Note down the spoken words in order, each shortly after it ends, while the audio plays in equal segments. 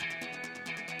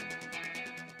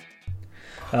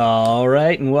All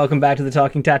right, and welcome back to the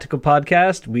Talking Tactical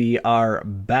podcast. We are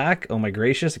back. Oh my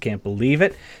gracious, I can't believe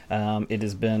it. It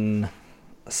has been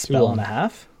a spell and a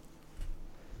half.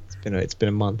 It's been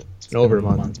a month. It's been over a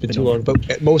month. It's been too long.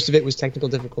 But most of it was technical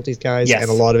difficulties, guys. Yes.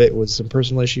 And a lot of it was some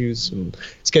personal issues, some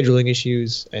scheduling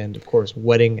issues, and of course,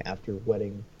 wedding after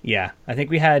wedding. Yeah, I think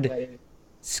we had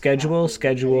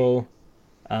schedule.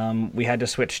 We had to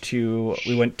switch to,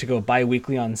 we went to go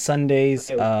bi-weekly on Sundays.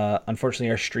 Unfortunately,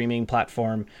 our streaming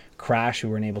platform crashed. We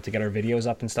weren't able to get our videos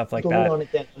up and stuff like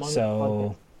that.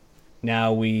 So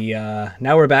now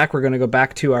we're back. We're going to go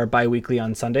back to our bi-weekly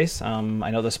on Sundays. I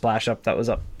know the splash up that was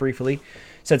up briefly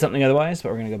said something otherwise,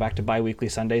 but we're going to go back to bi-weekly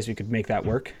Sundays. We could make that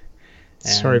work.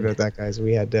 Sorry about that, guys.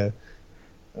 We had to...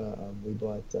 we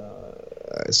bought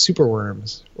super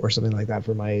worms or something like that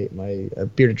for my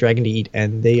bearded dragon to eat,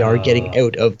 and they are getting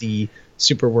out of the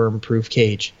super worm proof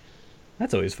cage.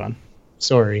 That's always fun.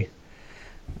 Sorry.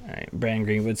 All right, Brandon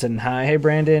Greenwood saying hi. Hey,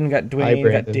 Brandon. Got Dwayne. Hi,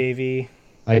 Brandon. Got Davey.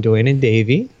 Hi, Dwayne and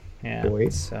Davey. Yeah.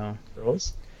 Boys. So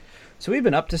girls. So we've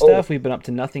been up to stuff. We've been up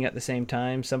to nothing at the same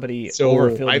time. Somebody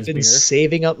overfilled I've his been beer.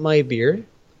 saving up my beer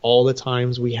all the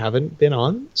times we haven't been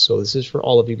on. So this is for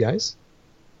all of you guys.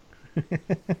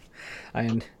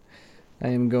 I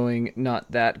am going not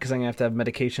that because I'm gonna have to have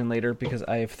medication later because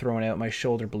I have thrown out my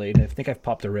shoulder blade. I think I've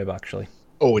popped a rib actually.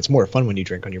 Oh, it's more fun when you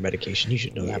drink on your medication. You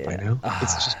should know that by now.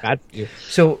 It's just bad for you.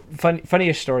 So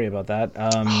funniest story about that.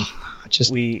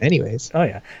 Anyways. Oh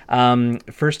yeah.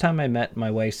 First time I met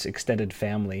my wife's extended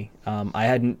family.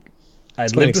 I'd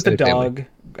lived with a dog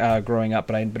growing up,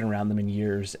 but I hadn't been around them in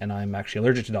years, and I'm actually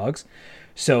allergic to dogs.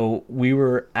 So we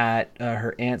were at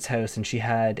her aunt's house, and she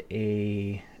had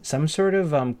some sort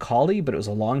of collie, but it was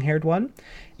a long-haired one,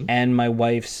 and my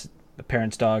wife's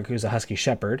parents' dog, who's a husky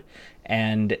shepherd,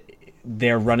 and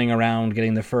they're running around,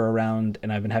 getting the fur around,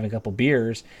 and I've been having a couple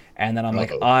beers, and then I'm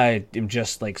like, I am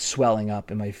just like swelling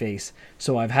up in my face.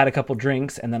 So I've had a couple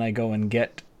drinks, and then I go and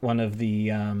get one of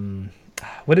the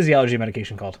what is the allergy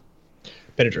medication called?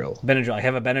 Benadryl. I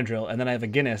have a Benadryl, and then I have a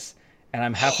Guinness, and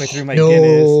I'm halfway through my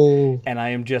Guinness, and I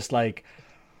am just like,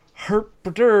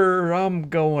 I'm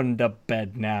going to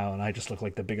bed now, and I just look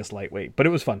like the biggest lightweight. But it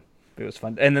was fun.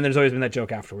 And then there's always been that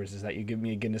joke afterwards, is that you give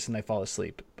me a Guinness and I fall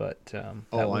asleep. But that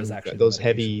was actually those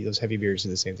heavy beers are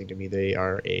the same thing to me. They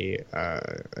are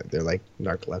they're like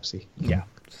narcolepsy. Yeah.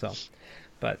 So,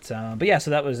 but yeah.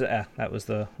 So that was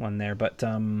the one there. But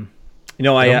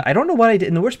I don't know what I did.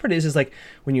 And the worst part is like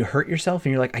when you hurt yourself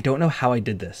and you're like, I don't know how I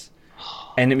did this.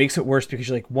 And it makes it worse because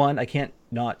you're like, one, I can't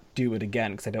not do it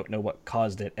again because I don't know what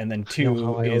caused it. And then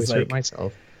two I is like, hurt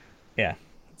myself. Yeah,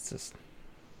 it's just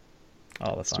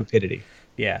all the fun. Stupidity.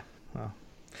 Yeah. Well,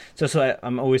 so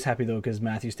I'm always happy though because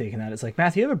Matthew's taking that. It's like,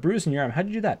 Matthew, you have a bruise in your arm. How'd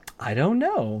you do that? I don't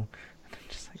know. I'm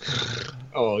just like,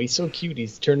 oh, he's so cute.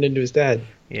 He's turned into his dad.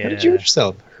 Yeah. How did you hurt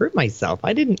yourself? Hurt myself.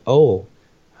 I didn't. Oh,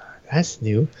 that's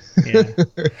new. Yeah.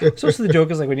 So the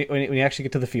joke is like when you actually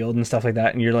get to the field and stuff like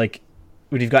that, and you're like,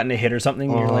 when you've gotten a hit or something,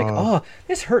 you're like, oh,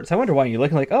 this hurts. I wonder why. And you're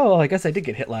looking like, oh, I guess I did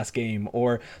get hit last game.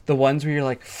 Or the ones where you're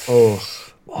like,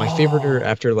 my favorite are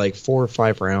after like 4 or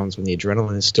 5 rounds when the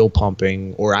adrenaline is still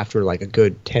pumping, or after like a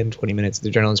good 10, 20 minutes, the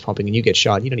adrenaline's pumping and you get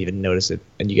shot. You don't even notice it.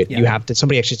 And you have to,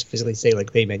 somebody actually physically say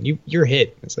like, hey man, you're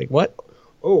hit. It's like, what?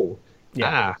 Oh,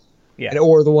 yeah. And,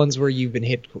 or the ones where you've been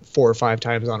hit 4 or 5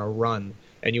 times on a run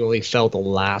and you only felt the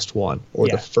last one or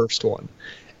the first one.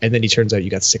 And then it turns out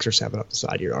you got 6 or 7 up the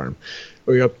side of your arm,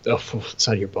 or you're up the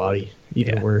side of your body.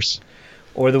 Even worse.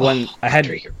 Or the one I had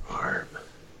your arm.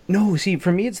 No, see,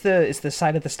 for me it's the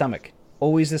side of the stomach.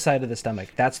 Always the side of the stomach.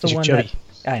 That's the one chubby.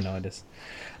 that I know it is.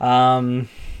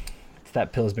 It's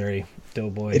that Pillsbury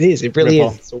Doughboy. It is. It really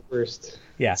ripple. is. It's the worst.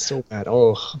 Yeah. It's so bad.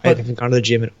 I haven't gone to the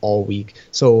gym in all week.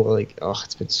 So like,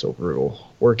 it's been so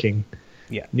brutal. Working.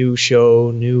 Yeah. New show,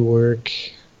 new work,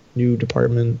 new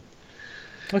department.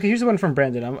 Okay, here's the one from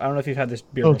Brandon. I don't know if you've had this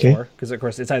beer before, because of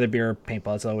course it's either beer or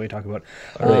paintball. That's all we talk about.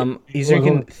 Right. He's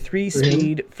drinking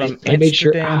 3-speed from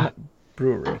Amsterdam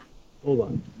Brewery. Hold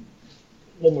on.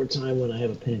 One more time when I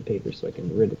have a pen and paper so I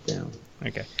can write it down.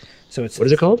 Okay. So it's... What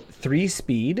is it called?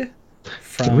 3-speed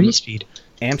from 3-speed.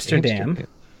 Amsterdam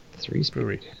 3-speed.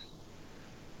 Brewery.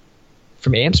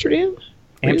 From Amsterdam?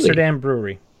 Amsterdam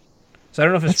Brewery. So I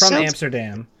don't know if it's from sounds...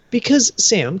 Amsterdam. Because,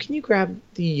 Sam, can you grab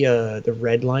the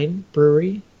Red Line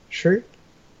Brewery shirt?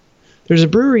 There's a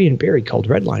brewery in Barrie called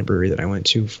Red Line Brewery that I went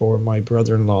to for my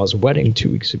brother-in-law's wedding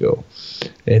 2 weeks ago.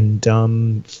 And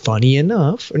funny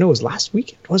enough, or no, it was last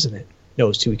weekend, wasn't it? No, it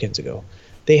was 2 weekends ago.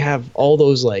 They have all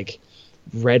those, like,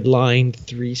 Red Line,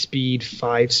 3-speed,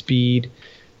 5-speed.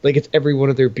 Like, it's every one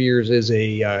of their beers is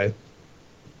a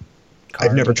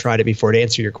I've never tried it before. To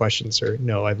answer your question, sir,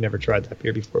 no, I've never tried that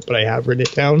beer before, but I have written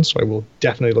it down, so I will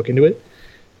definitely look into it.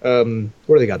 What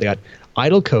do they got? They got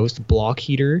Idle Coast, Block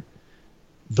Heater,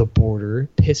 The Border,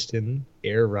 Piston,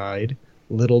 Air Ride,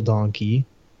 Little Donkey,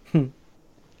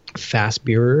 Fast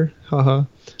Beerer,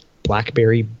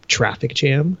 Blackberry Traffic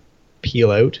Jam,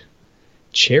 Peel Out,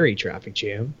 Cherry Traffic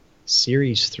Jam,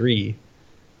 Series 3,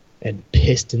 and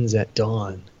Pistons at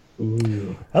Dawn.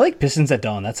 Ooh. I like Pistons at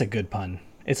Dawn. That's a good pun.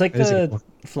 It's like the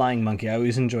Flying Monkey. I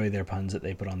always enjoy their puns that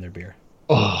they put on their beer.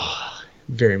 Oh,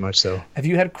 very much so. Have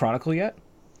you had Chronicle yet?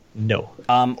 No.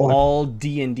 All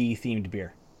D&D themed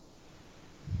beer.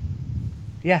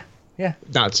 Yeah.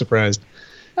 Not surprised.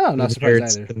 Oh, not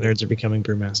surprised either. The nerds are becoming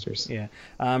brewmasters. Yeah.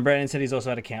 Brandon said he's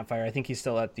also at a campfire. I think he's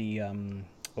still at the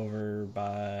over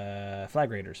by Flag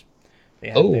Raiders. They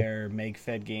had their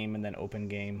Meg-Fed game and then open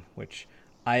game, which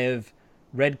I have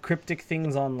read cryptic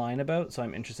things online about, so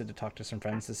I'm interested to talk to some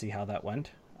friends to see how that went.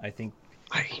 I think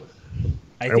I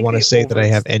don't want to say that I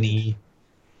have any.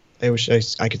 I wish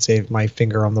I could say my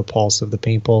finger on the pulse of the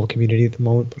paintball community at the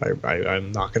moment, but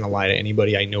I'm not going to lie to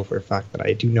anybody. I know for a fact that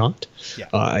I do not. Yeah.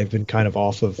 I've been kind of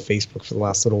off of Facebook for the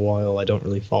last little while. I don't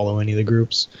really follow any of the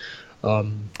groups.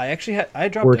 I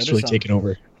dropped work's really taken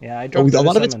over. Yeah, I dropped a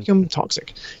lot of it's become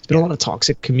toxic. It's been a lot of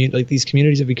toxic community. Like these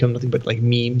communities have become nothing but like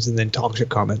memes and then toxic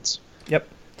comments. Yep.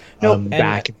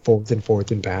 Back and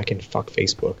forth and back and fuck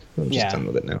Facebook. I'm just done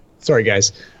with it now. Sorry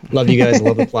guys, love you guys.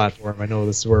 Love the platform. I know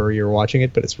this is where you're watching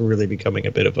it, but it's really becoming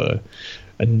a bit of a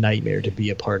nightmare to be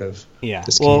a part of. Yeah.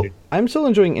 This community. I'm still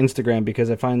enjoying Instagram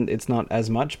because I find it's not as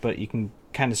much, but you can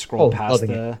kind of scroll past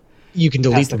you can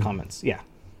delete the comments. Yeah.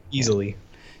 Easily. Yeah.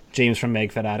 James from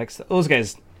Meg-Fed Addicts. Those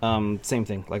guys, same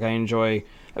thing. Like I enjoy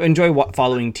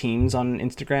following teams on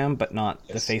Instagram, but not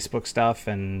the Facebook stuff.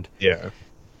 And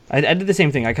I did the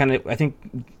same thing. I think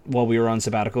while we were on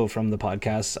sabbatical from the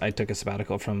podcast, I took a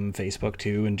sabbatical from Facebook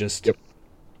too, and just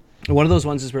one of those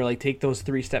ones is where like take those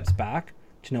 3 steps back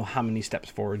to know how many steps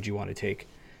forward you want to take,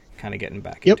 kind of getting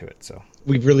back into it. So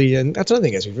we've really, and that's another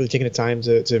thing is we've really taken the time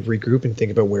to regroup and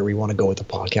think about where we want to go with the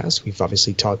podcast. We've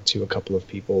obviously talked to a couple of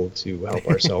people to help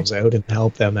ourselves out and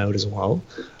help them out as well.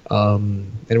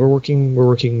 And we're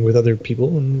working with other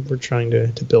people, and we're trying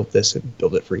to build this and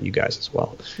build it for you guys as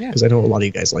well. Because I know a lot of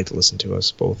you guys like to listen to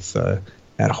us both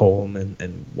at home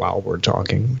and while we're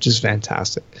talking, which is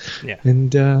fantastic. Yeah.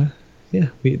 And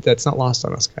that's not lost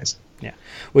on us, guys. Yeah,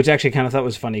 which I actually kind of thought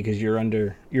was funny because you're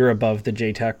above the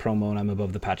JTAC promo and I'm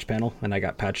above the patch panel, and I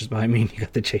got patches behind me and you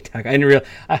got the JTAC. I didn't realize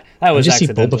that was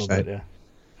accidental. See Boba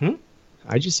Fett.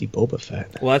 I just see Boba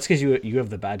Fett. Well, that's because you have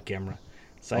the bad camera.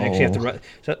 So I actually have to run.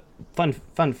 So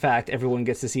fun fact: everyone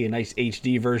gets to see a nice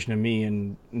HD version of me,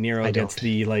 and Nero gets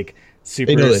the like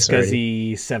super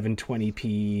scuzzy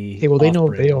 720p. Hey, well,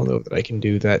 they all know that I can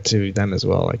do that to them as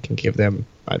well. I can give them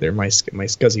either my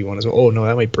scuzzy one as well. Oh no,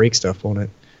 that might break stuff, won't it?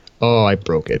 Oh, I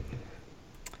broke it.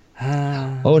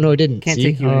 Oh no, it didn't. Can't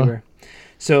take you anywhere.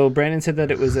 So Brandon said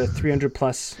that it was a 300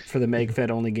 plus for the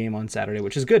Meg-Fed only game on Saturday,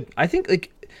 which is good. I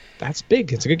think that's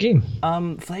big. It's a good game.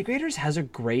 Flag Raiders has a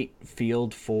great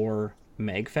field for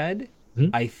Meg-Fed.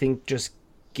 Mm-hmm. I think just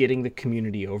getting the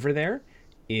community over there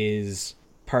is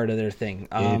part of their thing.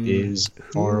 It is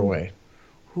far away.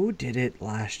 Who did it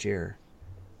last year?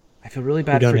 I feel really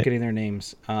bad forgetting their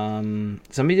names.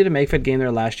 Somebody did a Meg-Fed game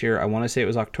there last year. I want to say it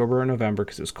was October or November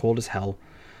because it was cold as hell.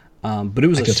 But it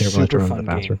was a super fun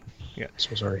game. Yeah,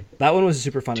 so sorry. That one was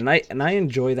super fun, and I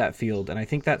enjoy that field, and I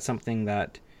think that's something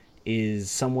that is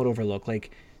somewhat overlooked.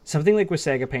 Like something like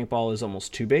Wasaga Paintball is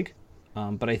almost too big,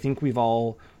 but I think we've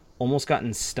all almost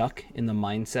gotten stuck in the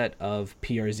mindset of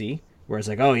PRZ, where it's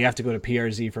like, oh, you have to go to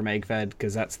PRZ for Meg-Fed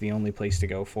because that's the only place to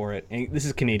go for it. And this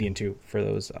is Canadian too, for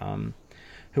those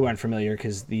who aren't familiar,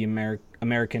 because the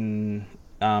American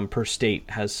per state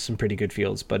has some pretty good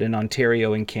fields, but in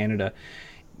Ontario and Canada,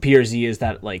 PRZ is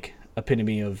that like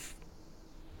epitome of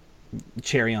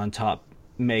cherry on top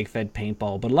Meg-Fed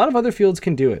paintball, but a lot of other fields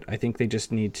can do it. I think they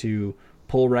just need to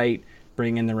pull right,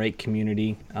 bring in the right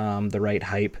community, the right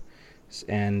hype,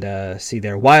 and see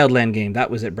their Wildland game. That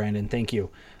was it, Brandon. Thank you.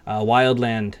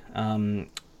 Wildland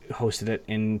hosted it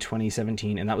in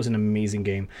 2017, and that was an amazing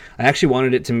game. I actually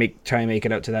wanted it to try and make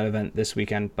it out to that event this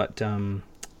weekend, but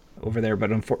over there, but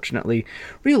unfortunately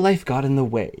real life got in the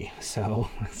way, so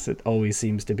as it always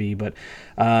seems to be. But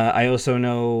I also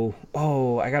know,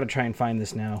 I gotta try and find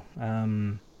this now.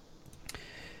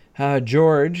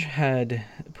 George had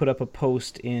put up a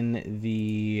post in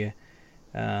the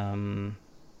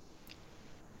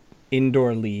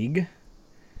indoor league,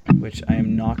 which I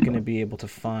am not going to be able to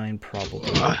find probably.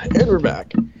 And we're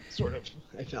back. Sort of.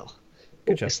 I fell.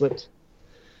 Good job. I slipped.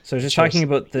 So just talking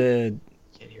about the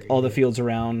all the fields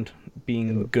around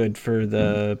being good for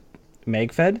the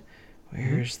MagFed.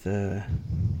 Where's the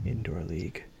indoor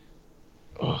league?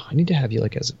 Oh, I need to have you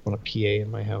like as on a PA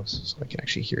in my house so I can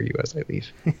actually hear you as I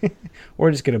leave. Or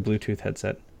just get a Bluetooth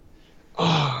headset.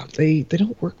 Oh, they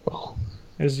don't work well.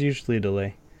 There's usually a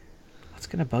delay. What's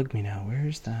gonna bug me now? Where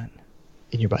is that?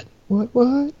 In your butt.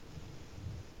 What?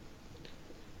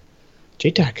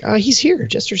 JTAC. He's here.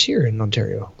 Jester's here in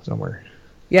Ontario somewhere.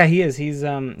 Yeah, he is. He's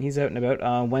out and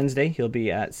about. Wednesday he'll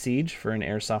be at Siege for an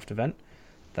airsoft event.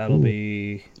 That'll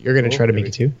be. You're gonna try to make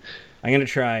it too. I'm gonna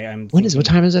try. What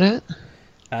time is it at?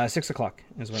 6 o'clock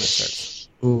is when it starts.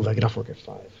 Ooh, I get off work at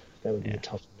 5. That would be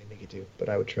tough for me to make it do, but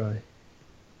I would try.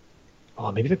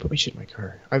 Oh, maybe if I put my shit in my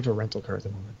car. I have a rental car at the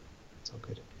moment. It's all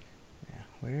good. Yeah.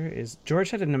 Where is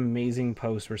George had an amazing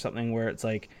post or something where it's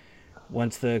like,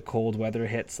 once the cold weather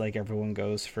hits, like everyone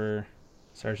goes for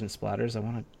Sergeant Splatters. I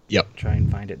want to try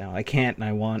and find it now. I can't, and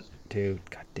I want to.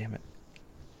 God damn it!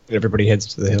 Everybody heads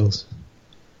to the hills.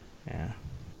 Yeah.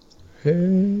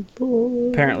 Hey,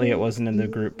 boy. Apparently, it wasn't in the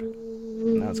group.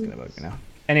 No, it's gonna bug me now.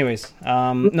 Anyways,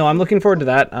 no, I'm looking forward to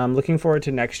that. I'm looking forward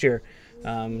to next year.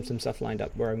 Some stuff lined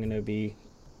up where I'm gonna be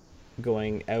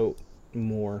going out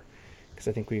more because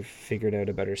I think we've figured out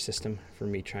a better system for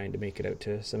me trying to make it out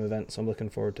to some events. So I'm looking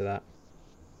forward to that.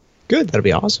 Good, that'll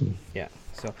be awesome. Yeah.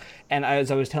 So, and as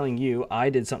I was telling you, I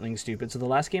did something stupid. So the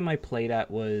last game I played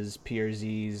at was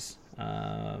PRZ's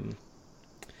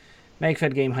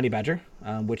MagFed game, Honey Badger,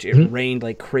 which it rained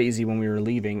like crazy when we were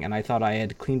leaving, and I thought I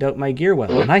had cleaned out my gear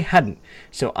well, and I hadn't.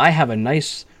 So I have a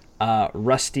nice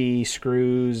rusty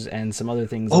screws and some other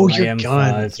things. Oh, your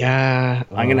gun! Yeah.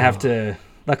 I'm gonna have to.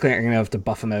 Luckily, I'm gonna have to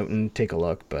buff them out and take a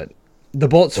look, but. The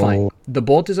bolt's fine. The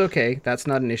bolt is okay. That's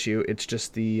not an issue. It's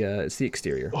just the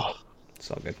exterior. Oh. It's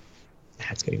all good.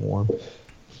 It's getting warm. I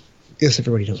guess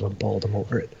everybody knows I'm bald. I'm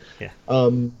over it. Yeah.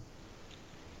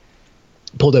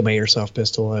 Pulled out my airsoft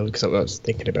pistol because I was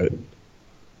thinking about it.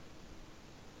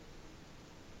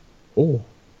 Oh,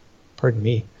 pardon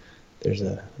me. There's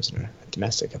a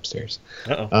domestic upstairs.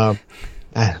 Uh-oh.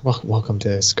 Welcome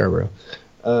to Scarborough.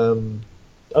 I'm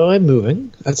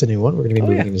moving. That's a new one. We're going to be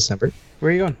moving in December. Where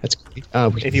are you going? That's great.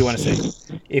 If you want to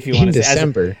say. If you want to say.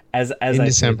 December. As in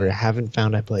December. Haven't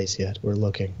found a place yet. We're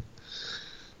looking.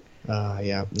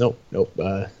 Yeah. Nope.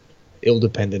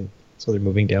 Ill-dependent. So they're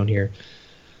moving down here.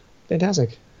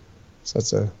 Fantastic. So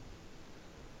that's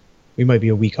we might be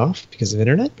a week off because of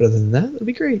internet, but other than that, it'll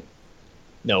be great.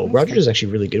 No, Rogers is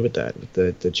actually really good with that, with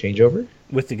the changeover.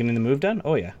 With getting the move done?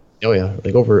 Oh, yeah. Oh, yeah.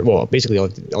 Basically,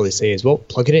 all they say is,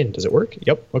 plug it in. Does it work?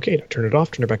 Yep. Okay. Now turn it off.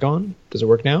 Turn it back on. Does it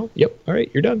work now? Yep. All right.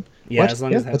 You're done. Yeah, as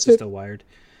long as that's still wired.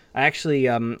 I actually,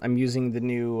 I'm using the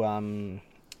new, what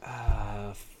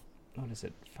is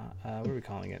it? What are we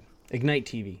calling it? Ignite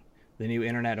TV. The new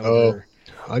internet over.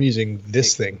 Oh, I'm using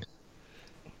this thing.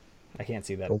 I can't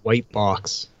see that. A white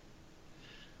box.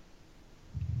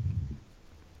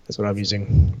 That's what I'm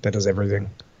using. That does everything.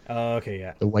 Oh, okay,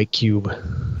 yeah. The white cube.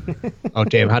 Oh,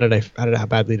 damn! How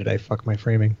badly did I fuck my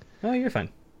framing? Oh, you're fine.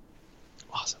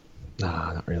 Awesome.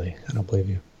 Nah, not really. I don't believe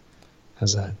you.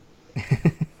 How's that?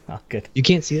 Oh, good. You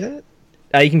can't see that?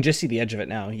 You can just see the edge of it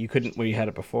now. You couldn't where you had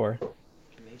it before.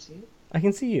 Can they see it? I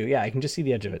can see you. Yeah, I can just see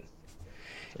the edge of it.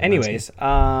 Anyways,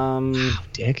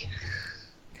 dick.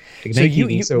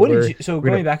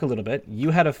 Going back a little bit, you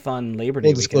had a fun Labor Day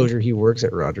weekend. Full disclosure, he works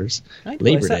at Rogers.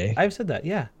 Labor Day. I've said that,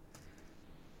 yeah.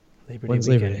 When's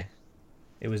Labor Day?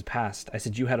 It was past. I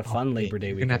said you had a fun Labor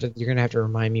Day weekend. You're gonna have to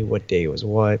remind me what day was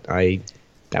what.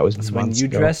 That was months when you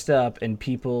ago. Dressed up and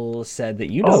people said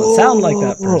that you don't sound like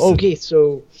that person. Okay,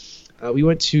 so we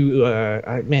went to.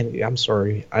 I'm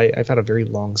sorry. I've had a very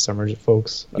long summer,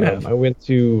 folks. I went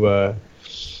to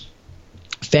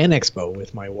Fan Expo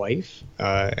with my wife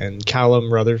and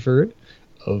Callum Rutherford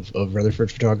of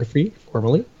Rutherford Photography,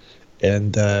 formerly,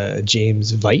 and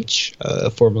James Veitch,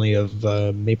 formerly of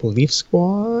Maple Leaf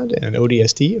Squad and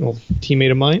ODST, an old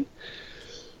teammate of mine.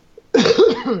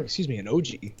 Excuse me, an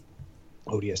OG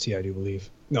ODST, I do believe.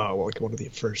 No, like one of the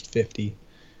first 50.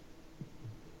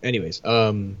 Anyways,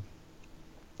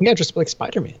 just like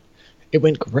Spider-Man. It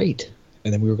went great,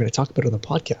 and then we were going to talk about it on the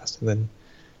podcast, and then.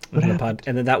 And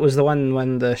then that was the one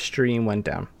when the stream went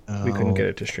down. We couldn't get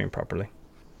it to stream properly.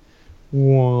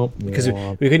 Because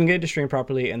we couldn't get it to stream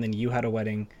properly, and then you had a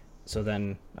wedding, so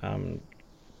then... that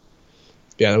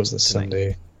was the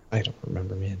Sunday. I don't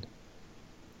remember, man.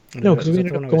 No, because we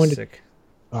ended up going to... Sick.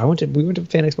 We went to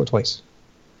Fan Expo twice.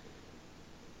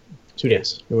 2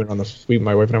 days. We went on my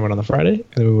wife and I went on the Friday,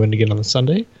 and then we went again on the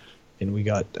Sunday. And we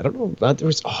got, I don't know,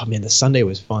 the Sunday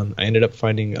was fun. I ended up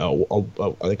finding a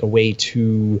way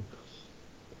to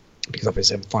because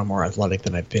obviously I'm far more athletic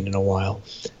than I've been in a while.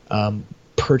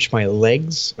 Perch my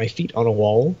legs, my feet on a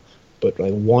wall, but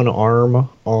like one arm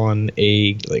on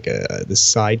the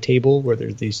side table where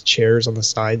there's these chairs on the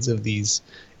sides of these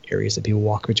areas that people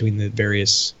walk between the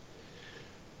various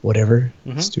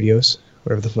studios,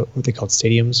 whatever what they called,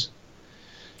 stadiums.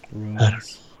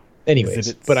 Rooms. Anyways,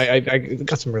 Exhibits. but I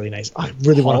got some really nice. I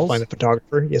really want to find the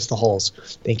photographer. Yes, the halls.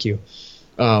 Thank you.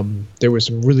 There were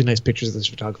some really nice pictures of this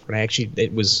photographer, and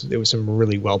it was some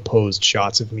really well posed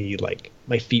shots of me. Like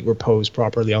my feet were posed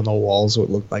properly on the wall, so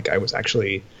it looked like I was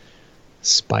actually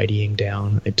spideying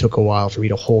down. It took a while for me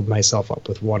to hold myself up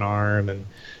with one arm, and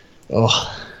a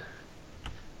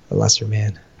lesser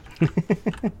man.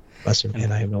 Lesser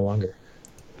man, I am no longer.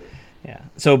 Yeah.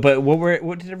 So, but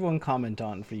what did everyone comment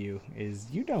on for you? Is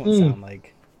you don't sound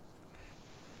like.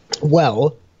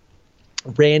 Well,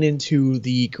 ran into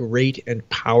the great and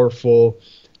powerful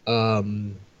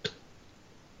Walden,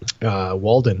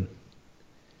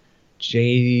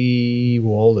 Jay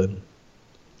Walden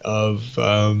of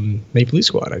Maple Leaf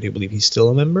Squad. I do believe he's still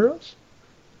a member of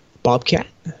Bobcat.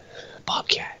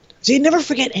 See, never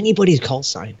forget anybody's call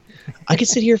sign. I could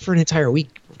sit here for an entire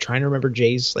week trying to remember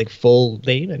Jay's full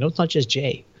name. I know it's not just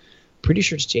Jay. Pretty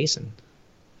sure it's Jason,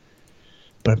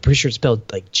 but I'm pretty sure it's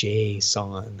spelled like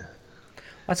Jason.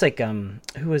 That's like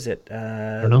who is it?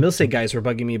 The Millstate guys were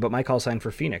bugging me about my call sign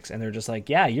for Phoenix, and they're just like,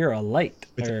 "Yeah, you're a light."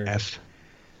 With an F.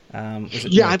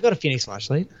 Yeah, I've got a Phoenix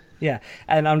flashlight. Yeah,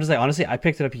 and I'm just like, honestly, I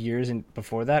picked it up years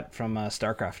before that from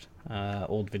StarCraft,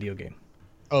 old video game.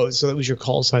 Oh, so that was your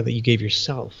call sign that you gave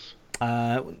yourself?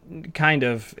 Kind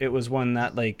of. It was one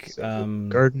that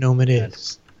Garden Gnome it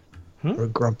is. Or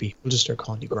Grumpy. We'll just start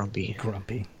calling you Grumpy.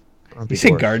 Grumpy. You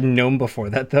said Garden Gnome before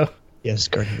that, though? Yes,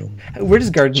 Garden Gnome. Where does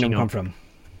Garden Gnome come from?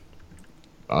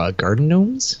 Garden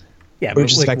Gnomes? Yeah, or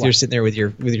just the fact that you're sitting there with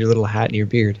your little hat and your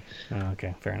beard. Oh,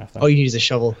 okay, fair enough. Oh, you need a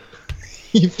shovel.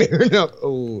 Fair enough.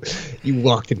 Oh, you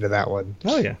walked into that one.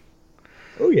 Oh, yeah.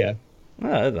 Oh, yeah.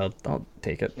 I'll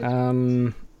take it.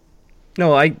 No,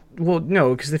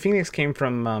 because the Phoenix came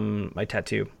from my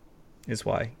tattoo, is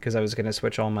why. Because I was going to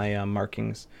switch all my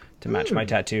markings to match my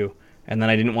tattoo, and then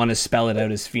I didn't want to spell it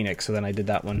out as Phoenix, so then I did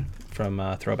that one from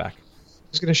Throwback.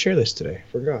 I was going to share this today.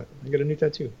 Forgot. I got a new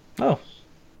tattoo. Oh,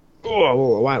 a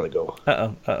while ago.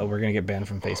 Uh-oh, we're going to get banned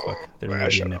from Facebook. There might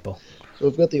be a nipple. So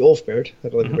we've got the Ulfbert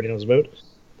that everybody knows about.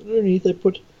 And underneath I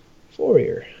put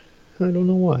Fourier. I don't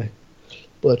know why.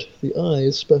 But the I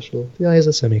is special. The I is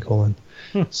a semicolon.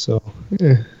 So,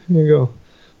 here you go.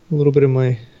 A little bit of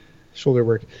my shoulder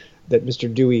work that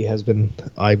Mr. Dewey has been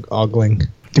ogling.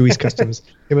 Dewey's Customs.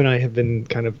 Him and I have been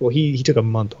he took a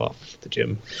month off the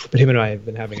gym. But him and I have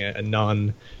been having a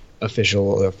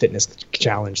non-official fitness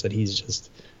challenge that he's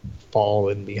just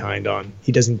fallen behind on.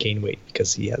 He doesn't gain weight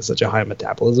because he has such a high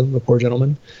metabolism, the poor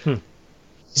gentleman.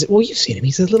 Well, you've seen him.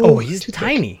 He's a little... Oh, he's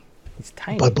tiny. He's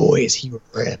tiny. But boy, is he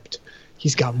ripped.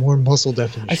 He's got more muscle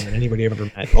definition than anybody ever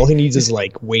met. All he needs is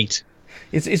weight.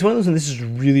 It's one of those, and this is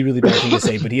really, really bad thing to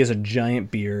say, but he has a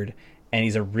giant beard, and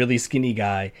he's a really skinny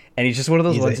guy, and he's just one of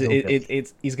those ones.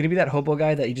 He's going to be that hobo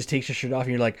guy that he just takes your shirt off,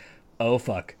 and you're like, oh,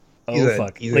 fuck.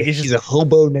 Fuck. He's a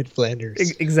hobo Ned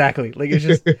Flanders. Exactly. It's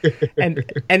just, and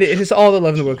it's all the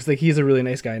love in the world, because he's a really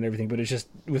nice guy and everything, but it's just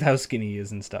with how skinny he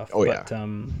is and stuff. Oh, but,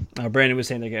 Brandon was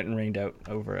saying they're getting rained out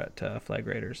over at Flag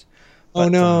Raiders. But, oh,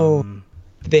 no.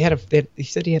 They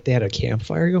said they had a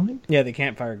campfire going? Yeah, the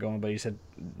campfire going, but he said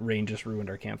rain just ruined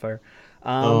our campfire.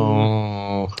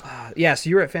 Yeah, so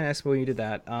you were at Fan Expo when you did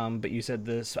that, but you said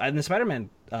the Spider-Man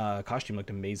costume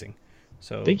looked amazing.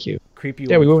 So thank you. Creepy.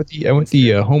 Yeah, I went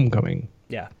the Homecoming.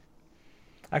 Yeah.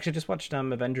 Actually, I just watched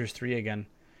Avengers 3 again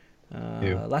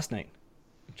last night.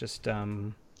 Just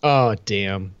oh,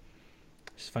 damn.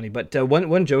 It's funny, but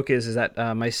one joke is that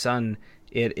my son,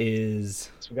 it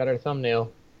is... So we got our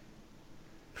thumbnail.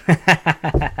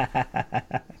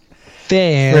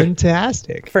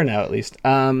 Fantastic. For now, at least.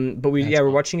 But we're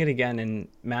watching it again, and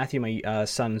Matthew, my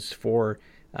son's 4.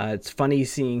 It's funny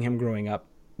seeing him growing up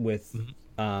with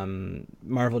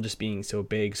Marvel just being so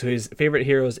big. So his favorite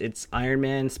heroes, it's Iron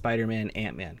Man, Spider-Man,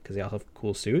 Ant-Man, because they all have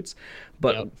cool suits.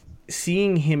 But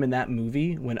seeing him in that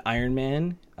movie when Iron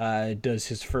Man does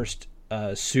his first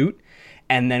suit,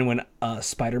 and then when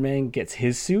Spider-Man gets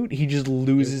his suit, he just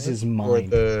loses his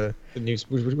mind. Or the new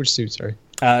which suit? Sorry.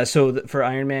 For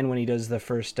Iron Man, when he does the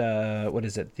first what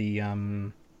is it, the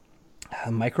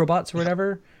microbots or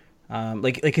whatever,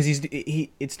 because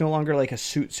it's no longer like a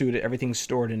suit. Everything's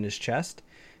stored in his chest,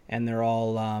 and they're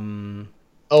all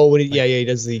he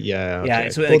does the okay.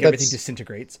 So everything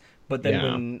disintegrates. But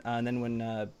then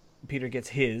when Peter gets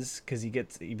his, because he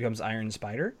becomes Iron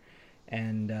Spider,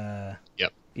 and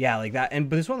Yeah, like that.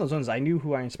 But it's one of those ones I knew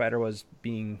who Iron Spider was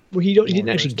being. Well, he didn't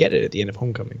actually get it at the end of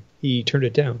Homecoming. He turned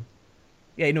it down.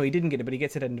 Yeah, no, he didn't get it, but he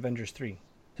gets it in Avengers 3.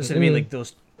 So I mean, like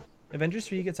those Avengers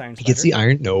 3, he gets Iron Spider. He gets the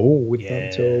Iron. No,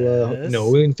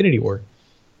 until Infinity War.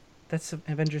 That's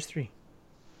Avengers 3.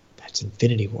 That's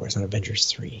Infinity War. It's not Avengers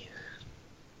 3.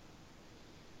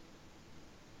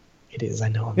 It is. I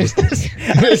know. I'm just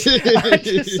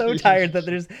so tired that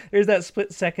there's that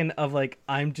split second of like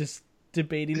I'm just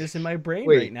debating this in my brain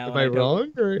right now. Am I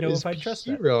wrong or know is if I trust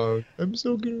that? wrong? I'm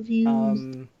so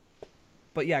confused.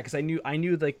 But yeah, because I knew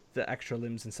like the extra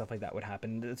limbs and stuff like that would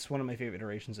happen. It's one of my favorite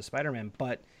iterations of Spider-Man.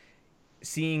 But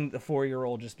seeing the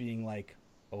 4-year-old just being like,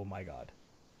 "Oh my god,"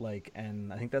 like,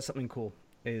 and I think that's something cool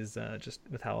is just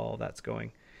with how all that's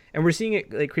going, and we're seeing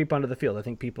it like creep onto the field. I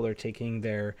think people are taking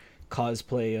their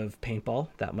cosplay of paintball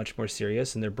that much more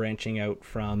serious, and they're branching out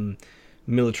from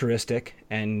militaristic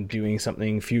and doing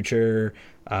something future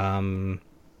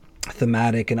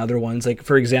thematic and other ones. Like,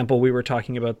 for example, we were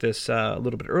talking about this a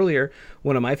little bit earlier.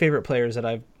 One of my favorite players that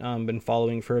I've been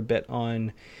following for a bit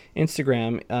on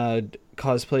Instagram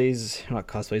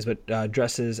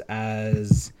dresses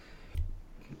as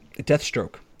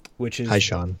Deathstroke, which is, hi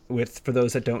Sean, with, for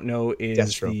those that don't know, is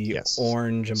Deathstroke, the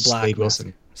orange and black Slade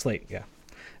Wilson. Slade, yeah.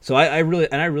 So I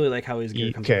really like how his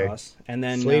gear comes across. And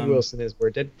then Slade Wilson is where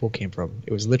Deadpool came from.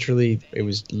 It was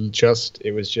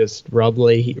just Rob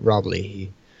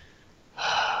Leahy.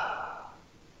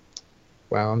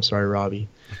 Wow, I'm sorry, Robbie.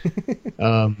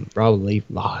 Rob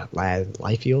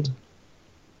Liefeld.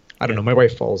 I don't know. My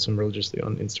wife follows him religiously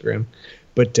on Instagram,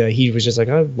 but he was just like,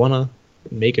 I want to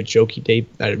make a jokey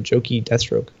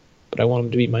Deathstroke, but I want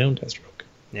him to be my own Deathstroke.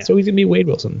 Yeah. So he's gonna be Wade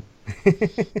Wilson,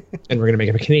 and we're gonna make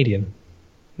him a Canadian.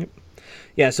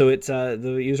 Yeah, so it's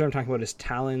the user I'm talking about is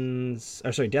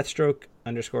Deathstroke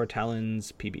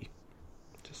 _Talons PB,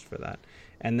 just for that.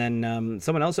 And then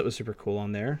someone else that was super cool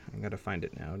on there. I gotta find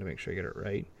it now to make sure I get it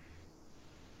right.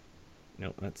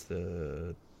 No, that's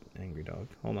the angry dog.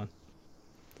 Hold on.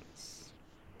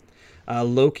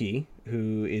 Loki,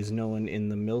 who is known in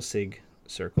the Milsig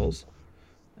circles,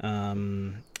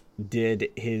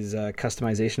 did his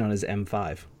customization on his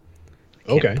M5.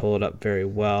 Can't pull it up very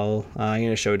well. I'm going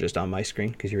to show it just on my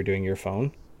screen because you were doing your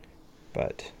phone.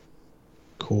 But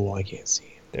cool, I can't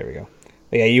see. There we go.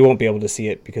 But yeah, you won't be able to see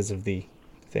it because of the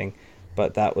thing.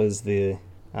 But that was the...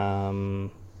 I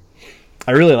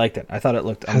really liked it. I thought it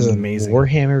looked amazing.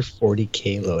 Warhammer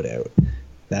 40k loadout.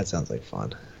 That sounds like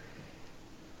fun.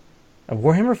 A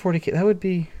Warhammer 40k? That would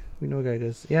be... We know what guy it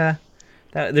is. Yeah.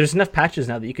 There's enough patches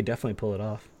now that you could definitely pull it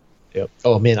off. Yep.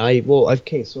 Oh, man.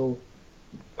 Okay, so...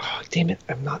 Oh, damn it.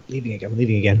 I'm not leaving again. I'm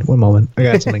leaving again. One moment. I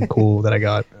got something cool that I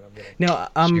got. Now,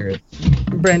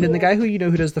 Brandon, the guy who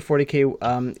does the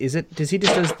 40k, does he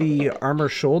just does the armor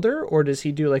shoulder, or does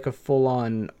he do like a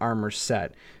full-on armor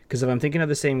set? Because if I'm thinking of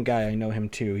the same guy, I know him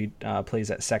too. He plays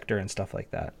at Sector and stuff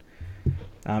like that.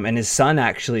 And his son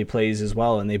actually plays as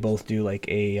well, and they both do like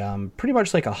a pretty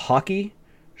much like a hockey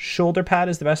shoulder pad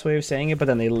is the best way of saying it, but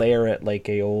then they layer it like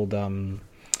a old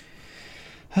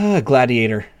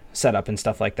gladiator setup and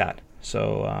stuff like that.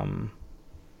 So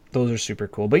those are super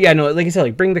cool. But yeah, no, like I said,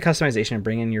 like bring the customization and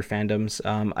bring in your fandoms.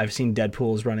 I've seen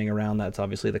Deadpools running around. That's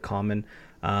obviously the common.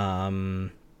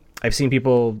 I've seen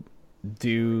people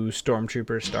do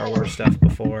Stormtrooper Star Wars stuff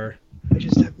before. I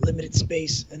just have limited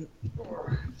space and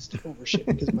step over shit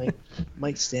because my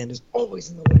mic stand is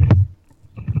always in the way.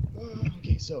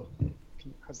 Okay, so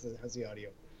how's the audio?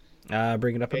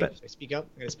 Bring it up a bit. Should I speak up?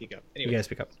 I'm gonna speak up. Anyway, you gotta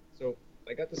speak up. So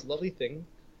I got this lovely thing.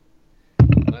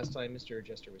 Last time Mr.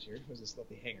 Jester was here, it was this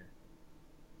lovely hanger.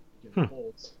 It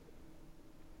holds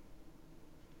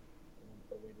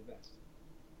away the vest.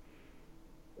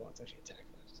 Well, it's actually a tack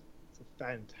vest. It's a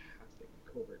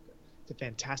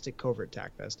fantastic covert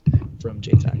tack vest from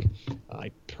JTAC.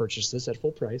 I purchased this at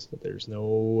full price, but there's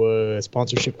no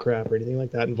sponsorship crap or anything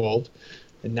like that involved.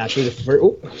 And naturally,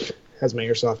 has my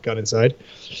airsoft gun inside.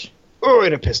 Oh,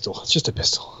 and a pistol. It's just a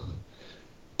pistol.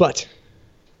 But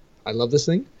I love this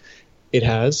thing. It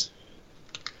has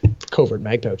covert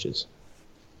mag pouches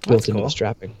built into the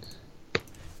strapping.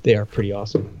 They are pretty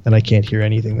awesome. And I can't hear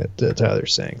anything that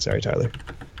Tyler's saying. Sorry, Tyler.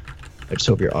 I just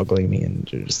hope you're ogling me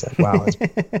and you're just like, wow.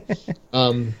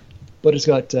 But it's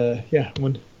got,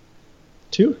 1,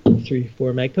 2, 3,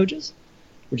 4 mag pouches,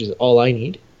 which is all I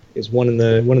need. Is one in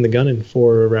the gun and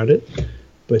 4 around it.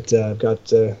 But I've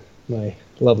got my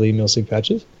lovely Milsig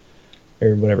patches,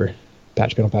 or whatever,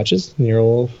 patch panel patches,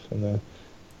 Nero and the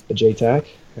JTAC,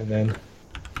 and then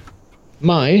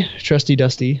my trusty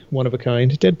dusty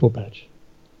one-of-a-kind Deadpool patch.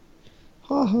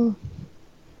 Ha.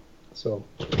 So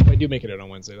if I do make it out on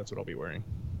Wednesday, that's what I'll be wearing.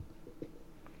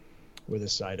 with a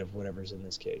side of whatever's in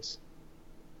this case.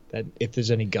 That if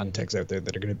there's any gun techs out there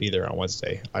that are going to be there on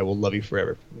Wednesday, I will love you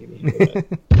forever.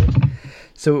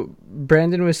 So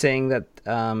Brandon was saying that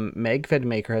Meg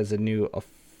FedMaker has a new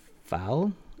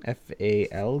FAL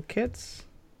kits.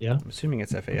 Yeah, I'm assuming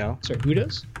it's FAL. Sorry, who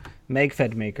does? Meg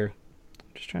FedMaker.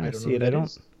 I'm just trying to see it. I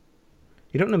don't.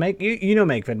 You don't know Meg? You know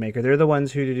Meg FedMaker. They're the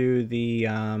ones who do the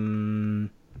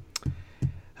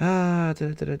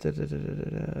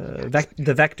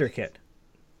the vector kit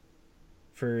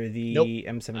for the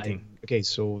M17. Okay,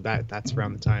 so that's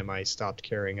around the time I stopped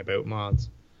caring about mods.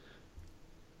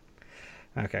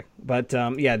 Okay, but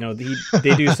yeah, no,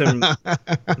 they do some.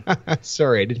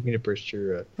 Sorry, I didn't mean to burst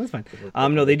your. That's fine.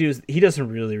 No, they do. He does some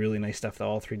really, really nice stuff, though,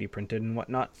 all 3D printed and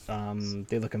whatnot.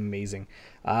 They look amazing.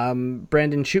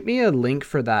 Brandon, shoot me a link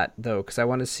for that though, because I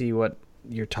want to see what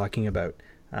you're talking about.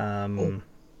 I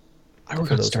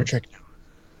work on Star Trek now.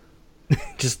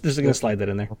 just gonna slide that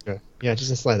in there. Okay. Yeah, just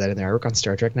to slide that in there. I work on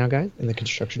Star Trek now, guys, in the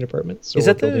construction department. So is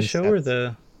that the show or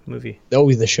the movie? Oh,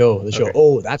 the show. Okay.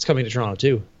 Oh, that's coming to Toronto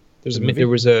too. There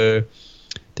was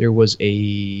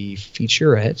a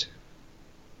featurette.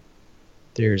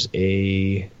 There's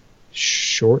a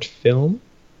short film,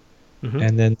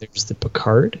 and then there's the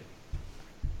Picard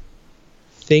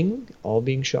thing, all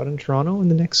being shot in Toronto in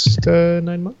the next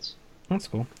 9 months. That's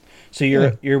cool. So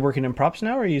you're working in props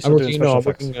now, or are you still doing special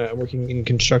effects? I'm working in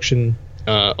construction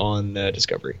on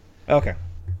Discovery. Okay,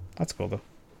 that's cool though.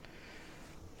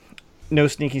 No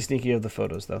sneaky of the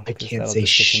photos though. I can't say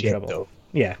shit though.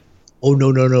 Yeah. Oh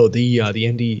no! The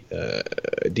ND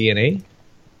DNA,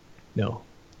 no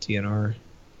DNR,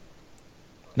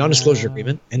 non-disclosure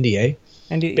agreement (NDA).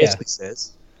 Basically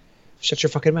says, shut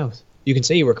your fucking mouth. You can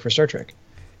say you work for Star Trek.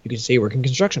 You can say you work in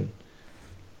construction.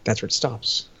 That's where it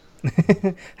stops.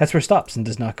 That's where it stops and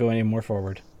does not go any more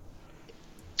forward.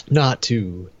 Not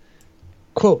to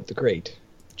quote the great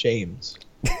James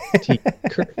T.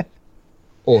 Kirk,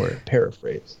 or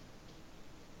paraphrase.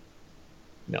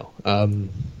 No.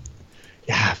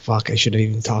 Yeah, fuck, I shouldn't have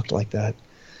even talked like that.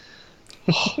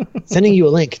 Sending you a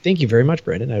link. Thank you very much,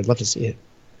 Brandon. I would love to see it.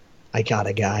 I got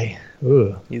a guy.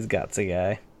 Ooh. He's got a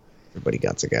guy. Everybody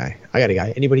got a guy. I got a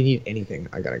guy. Anybody need anything?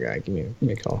 I got a guy. Give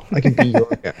me a call. I can be your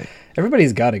guy.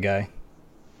 Everybody's got a guy.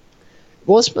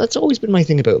 Well, that's always been my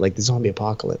thing about like the zombie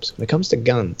apocalypse. When it comes to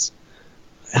guns,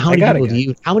 how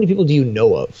many people do you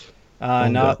know of?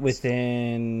 Not guns?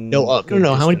 Within. No.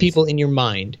 How many people in your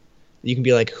mind you can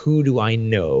be like, who do I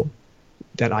know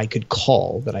that I could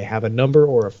call, that I have a number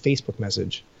or a Facebook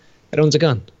message that owns a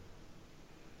gun?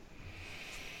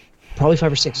 Probably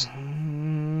 5 or 6.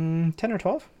 10 or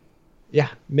 12. Yeah,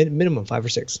 minimum 5 or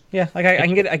 6. Yeah, like I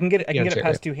can get it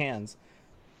past 2 hands.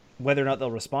 Whether or not they'll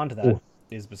respond to that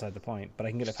is beside the point. But I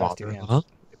can get it past 2 hands.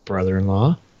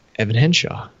 Brother-in-law, Evan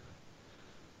Henshaw.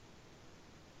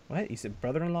 What? You said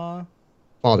brother-in-law?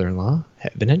 Father-in-law,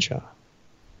 Evan Henshaw.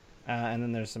 And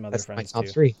then there's some other friends my top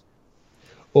too. 3.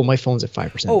 Well, my phone's at 5%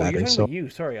 battery. Oh, you're talking about you.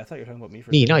 Sorry, I thought you were talking about me.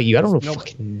 Me, not you. I don't know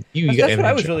fucking you. That's what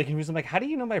I was really confused. I'm like, how do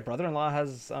you know my brother-in-law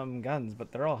has guns?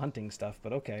 But they're all hunting stuff.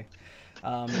 But okay.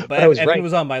 But Evan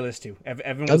was on my list too.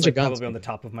 Evan was probably on the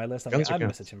top of my list. I'd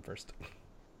message him first.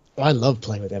 Well, I love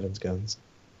playing with Evan's guns.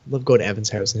 I love going to Evan's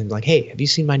house and then like, hey, have you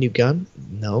seen my new gun?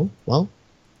 No. Well,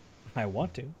 I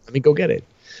want to. Let me go get it.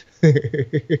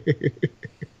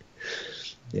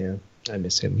 Yeah, I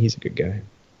miss him. He's a good guy.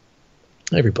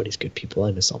 Everybody's good people.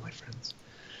 I miss all my friends.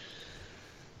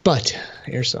 But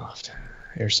airsoft.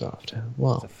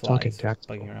 Well, talking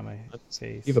tactical. Bugging around my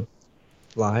face. You have a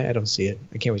fly? I don't see it.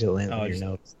 I can't wait to land on your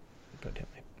nose. Put it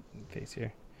my face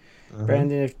here.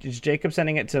 Brandon, is Jacob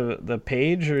sending it to the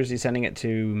page or is he sending it to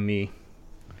me?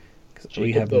 Because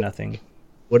we have nothing.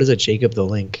 What is a Jacob the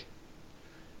link?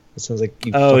 It sounds like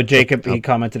you. Oh, Jacob. He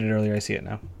commented it earlier. I see it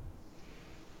now.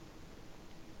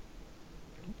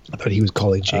 I thought he was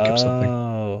calling Jacob something.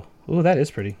 Oh, that is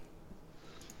pretty.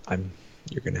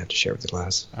 You're gonna have to share with the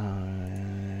class.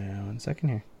 1 second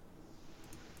here.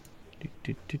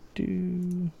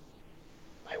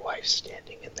 My wife's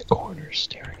standing in the corner,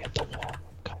 staring at the wall. I'm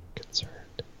kind of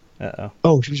concerned.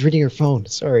 Oh, she was reading her phone.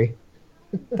 Sorry.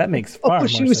 That makes far more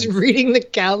sense. She was reading the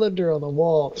calendar on the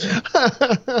wall.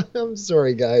 I'm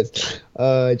sorry, guys.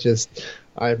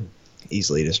 I'm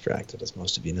easily distracted, as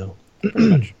most of you know. Pretty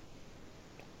much.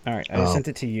 All right, I sent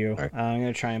it to you. Right. I'm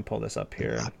going to try and pull this up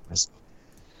here. Let's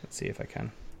see if I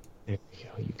can. There we go.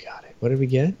 You got it. What did we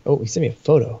get? Oh, he sent me a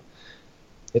photo.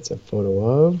 It's a photo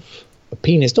of a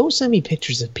penis. Don't send me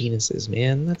pictures of penises,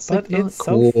 man. That's not cool.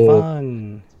 So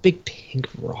fun. Big pink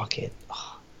rocket.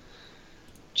 Oh.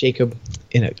 Jacob,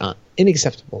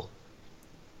 unacceptable.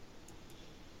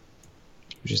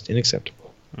 Just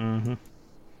unacceptable. Mm-hmm.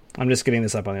 I'm just getting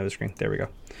this up on the other screen. There we go.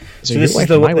 So this is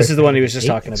the one he was just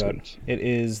talking about. It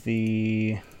is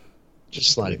the...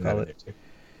 Just sliding that in there, too.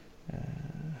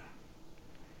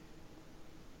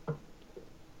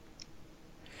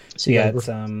 So yeah, it's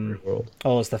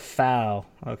it's the FAL.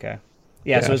 Okay.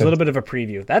 Yeah, so it's a little bit of a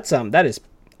preview. That is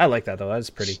I like that though. That's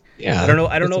pretty. Yeah. I don't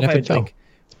know if I'd like...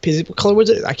 What color was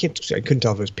it? I couldn't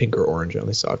tell if it was pink or orange. I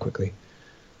only saw it quickly.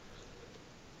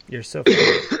 You're so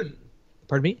funny.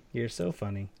 Pardon me? You're so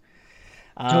funny.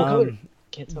 What color?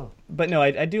 Can't tell. But no,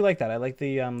 I do like that. I like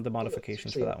the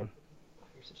modifications for that one.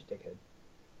 You're such a dickhead.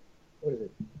 What is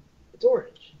it? It's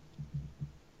orange.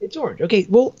 It's orange. Okay,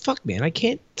 well, fuck, man. I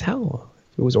can't tell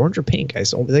if it was orange or pink.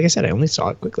 Like I said, I only saw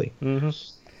it quickly.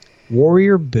 Mm-hmm.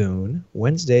 Warrior Boone,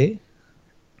 Wednesday.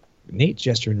 Nate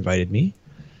Jester invited me.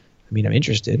 I mean, I'm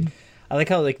interested. I like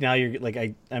how now you're like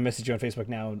I messaged you on Facebook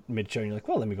now mid-show and you're like,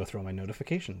 well, let me go through all my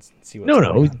notifications and see what's going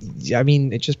on. I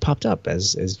mean, it just popped up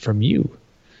as from you.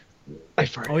 I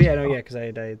farted. Oh yeah, because I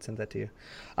had sent that to you.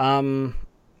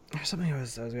 There's something I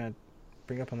was gonna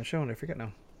bring up on the show and I forget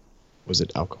now. Was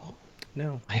it alcohol?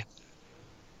 No. I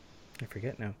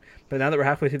forget now. But now that we're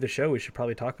halfway through the show, we should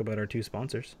probably talk about our two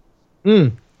sponsors.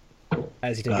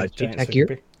 As you take a giant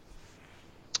gear.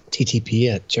 TTP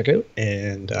at checkout,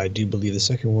 and I do believe the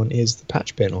second one is the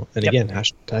patch panel. And again,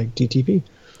 hashtag TTP.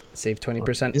 Save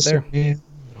 20% there. And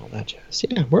all that jazz.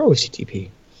 Yeah, we're always TTP,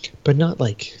 but not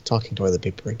like talking toilet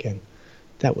paper again.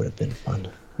 That would have been fun.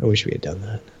 I wish we had done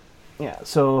that. Yeah,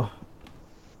 so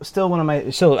still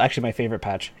actually my favorite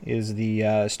patch is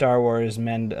the Star Wars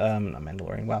not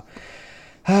Mandalorian. Wow.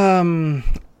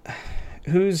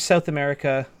 Who's South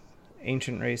America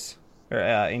ancient race or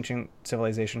ancient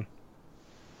civilization?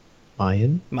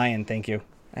 Mayan, thank you.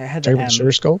 I had the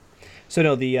Sugar Skull? So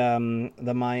no,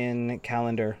 the Mayan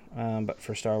calendar, but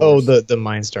for Star Wars. Oh, the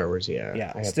Mayan Star Wars, yeah.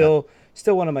 Yeah, still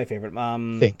one of my favorite.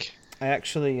 Think. I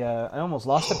actually I almost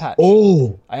lost a patch.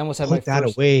 Oh, I almost had Put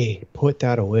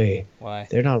that away. Why?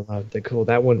 They're not allowed. They're cool.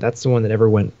 That's the one that never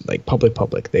went like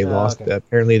public. They lost. Okay.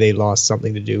 Apparently, they lost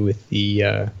something to do with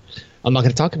the. I'm not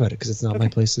going to talk about it because it's not my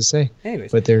place to say.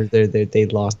 Anyways, but they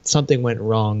lost. Something went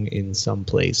wrong in some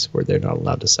place where they're not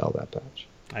allowed to sell that patch.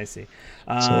 I see.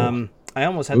 I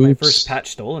almost had my first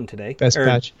patch stolen today. Best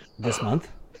patch this month.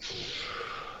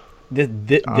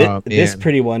 This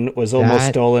pretty one was almost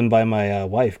stolen by my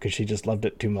wife because she just loved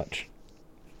it too much.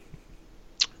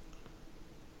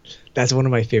 That's one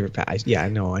of my favorite patches. Yeah, I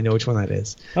know which one that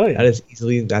is. Oh yeah,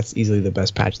 that's easily the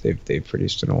best patch they've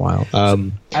produced in a while.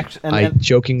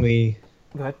 Jokingly.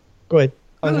 Go ahead.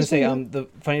 I was gonna say the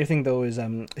funny thing though is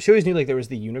she always knew like there was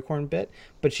the unicorn bit,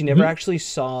 but she never actually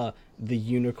saw the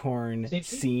unicorn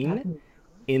scene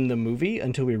in the movie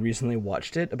until we recently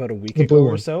watched it about a week ago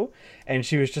or so, and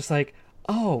she was just like,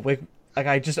 oh, like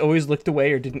I just always looked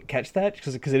away or didn't catch that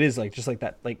because it is like just like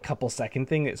that like couple second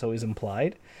thing. It's always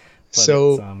implied. But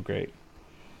so it's great.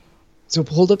 So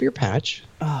hold up your patch.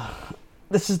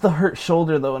 This is the hurt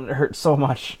shoulder though, and it hurts so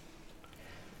much.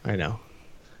 I know.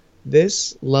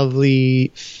 This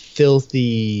lovely,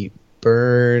 filthy,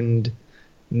 burned,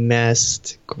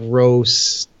 messed,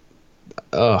 gross,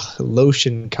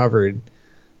 lotion-covered,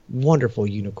 wonderful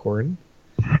unicorn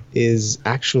is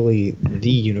actually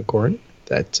the unicorn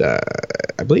that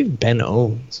I believe Ben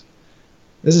owns.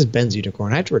 This is Ben's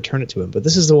unicorn. I have to return it to him, but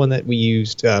this is the one that we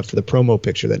used for the promo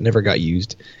picture that never got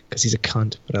used because he's a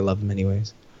cunt, but I love him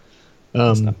anyways.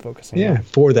 Stop focusing. Yeah,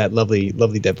 for that lovely,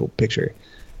 lovely Deadpool picture.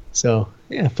 So,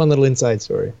 yeah, fun little inside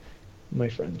story. My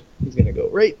friend, he's going to go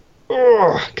right,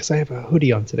 because I have a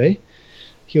hoodie on today.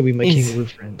 He'll be my kangaroo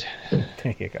friend.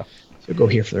 There you go. He'll go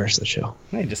here for the rest of the show.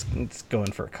 I just go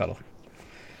in for a cuddle.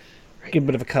 Right. Give a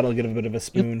bit of a cuddle, give a bit of a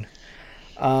spoon.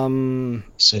 Yep.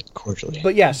 Sit cordially.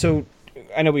 But yeah, so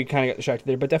I know we kind of got distracted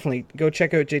there, but definitely go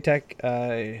check out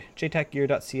JTech,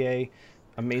 jtechgear.ca.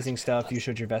 Amazing stuff. You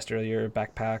showed your vest earlier.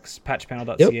 Backpacks,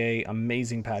 patchpanel.ca.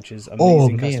 Amazing patches.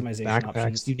 Amazing customization backpacks,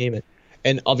 options. You name it.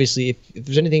 And obviously, if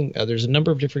there's anything, there's a number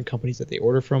of different companies that they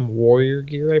order from. Warrior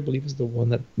Gear, I believe, is the one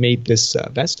that made this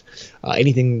vest.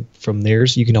 Anything from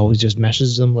theirs, you can always just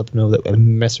message them, let them know that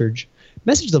message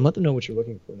them, let them know what you're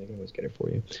looking for, and they can always get it for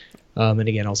you. And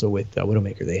again, also with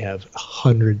Widowmaker, they have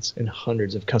hundreds and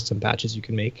hundreds of custom patches you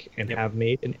can make and have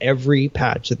made. And every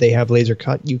patch that they have laser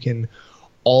cut, you can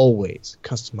always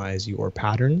customize your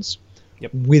patterns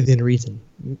within reason.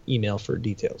 Email for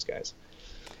details, guys.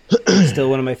 Still,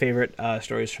 one of my favorite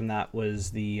stories from that was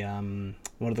the one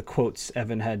of the quotes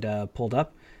Evan had pulled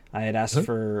up. I had asked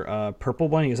for a purple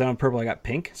one. He goes, I don't have purple, I got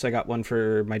pink. So I got one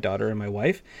for my daughter and my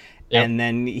wife. Yep. And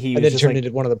then he was just turned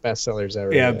into one of the best sellers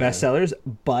ever. Yeah, best sellers.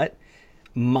 But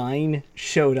Mine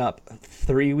showed up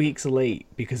 3 weeks late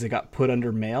because it got put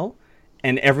under mail,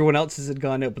 and everyone else's had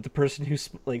gone out. But the person who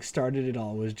like started it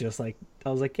all was just like, I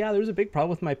was like, yeah, there was a big problem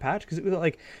with my patch because it was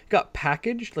like got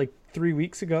packaged like 3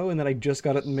 weeks ago, and then I just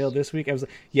got it in mail this week. I was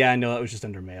like, yeah, no, that was just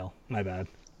under mail. My bad.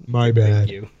 My bad.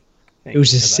 Thank you. It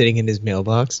was just sitting in his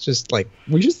mailbox, just like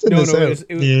we just sent this out. It was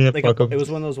yeah, like it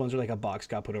was one of those ones where like a box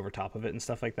got put over top of it and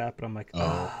stuff like that. But I'm like,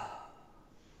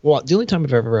 Well, the only time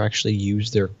I've ever actually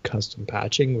used their custom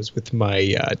patching was with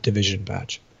my Division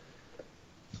patch,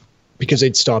 because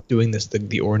they'd stopped doing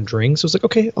the orange ring. So I was like,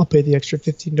 okay, I'll pay the extra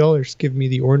 $15. Give me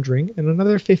the orange ring, and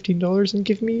another $15, and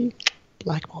give me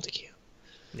black multicam.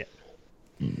 Yeah.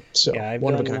 So yeah,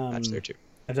 one of a kind patch there too.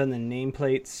 I've done the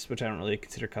nameplates, which I don't really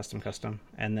consider custom,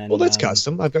 and then that's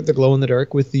custom. I've got the glow in the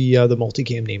dark with the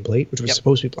multicam nameplate, which was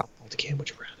supposed to be black multicam,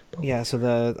 which ran it. Yeah,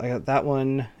 so I got that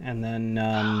one, and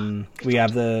then we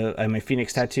have my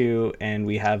Phoenix tattoo, and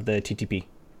we have the TTP.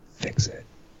 Fix it.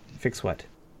 Fix what?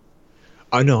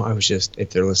 Oh no, I was just, if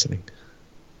they're listening,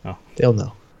 they'll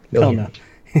know. They'll know.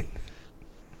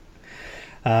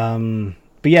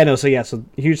 But yeah, no. So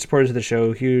huge supporters of the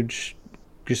show, huge,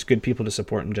 just good people to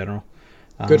support in general.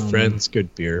 Good friends,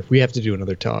 good beer. We have to do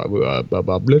another pub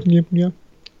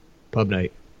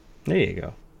night. There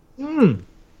you go.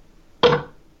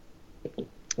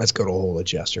 Let's go to Hole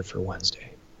Adjuster for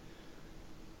Wednesday.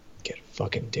 Get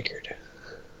fucking dickered.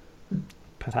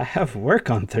 But I have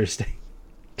work on Thursday.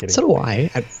 Kidding. So do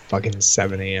I at fucking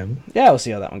 7 a.m. Yeah, we'll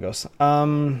see how that one goes. All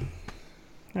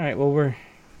right, well, where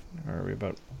are we,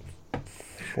 about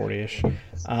 40-ish?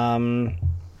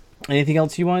 Anything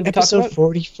else you wanted to talk about?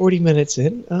 Episode 40 minutes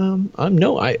in. I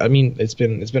mean, it's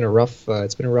been a rough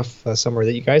summer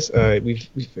that you guys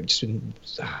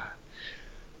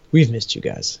we've missed you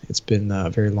guys. It's been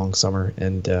a very long summer,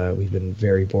 and we've been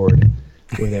very bored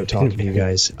without talking to you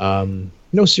guys.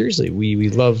 No, seriously, we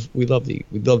love the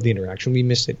interaction. We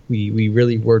missed it. We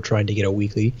really were trying to get a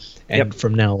weekly, and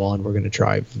from now on, we're going to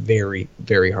try very,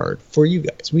 very hard for you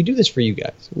guys. We do this for you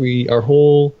guys. Our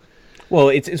whole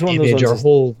it's one of those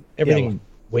ones. Everything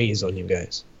weighs on you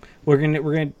guys. We're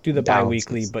gonna do the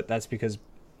bi-weekly, but that's because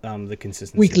the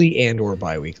consistency. Weekly and or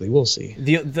bi-weekly, we'll see.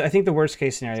 I think the worst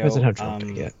case scenario. Depends on how drunk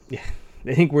I get. Yeah,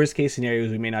 I think worst case scenario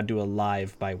is we may not do a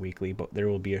live bi-weekly, but there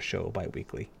will be a show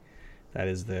bi-weekly. That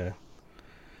is the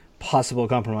possible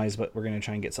compromise, but we're gonna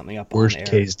try and get something up. Worst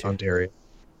case, Ontario.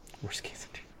 Worst case.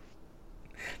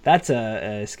 That's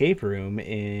a escape room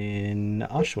in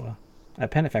Oshawa, at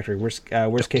Pennant Factory. Worst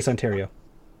case, Ontario.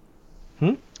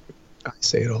 I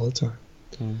say it all the time.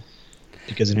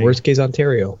 Because in worst case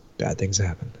Ontario, bad things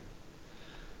happen.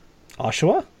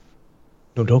 Oshawa?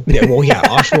 No, don't. Yeah, well, yeah,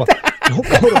 Oshawa. Don't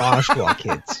go to Oshawa,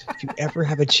 kids. If you ever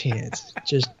have a chance,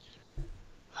 just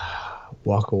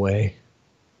walk away.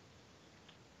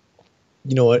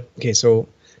 You know what? Okay, so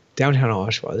downtown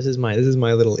Oshawa. This is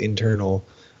my little internal,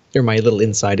 or my little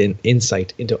insight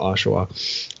into Oshawa.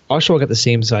 Oshawa got the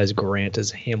same size grant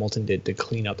as Hamilton did to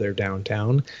clean up their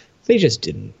downtown. They just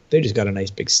didn't. They just got a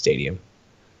nice big stadium.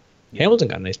 Hamilton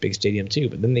got a nice big stadium too,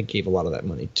 but then they gave a lot of that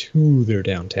money to their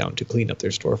downtown to clean up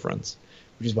their storefronts,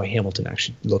 which is why Hamilton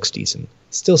actually looks decent.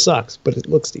 It still sucks, but it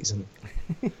looks decent.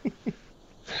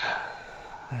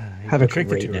 Have a great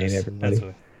night,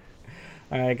 everybody.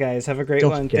 All right, guys. Have a great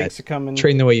one. Thanks for coming.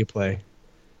 Train the way you play.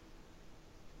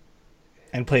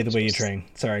 And play the way you train.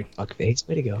 Sorry. Fuck face.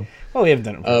 Way to go. Oh, we haven't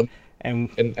done it before.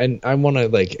 And I want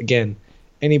to, again,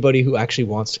 anybody who actually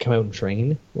wants to come out and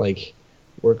train,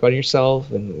 work on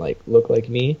yourself and, look like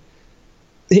me,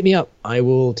 hit me up. I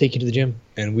will take you to the gym,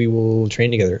 and we will train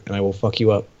together, and I will fuck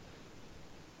you up.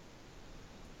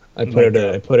 I put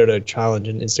out a challenge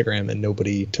on Instagram, and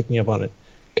nobody took me up on it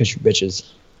because you're bitches.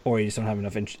 Or you just don't have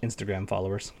enough Instagram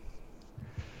followers.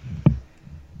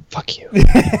 Fuck you.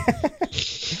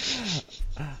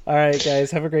 All right, guys.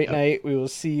 Have a great night. We will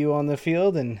see you on the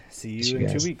field, and see you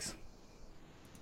in 2 weeks.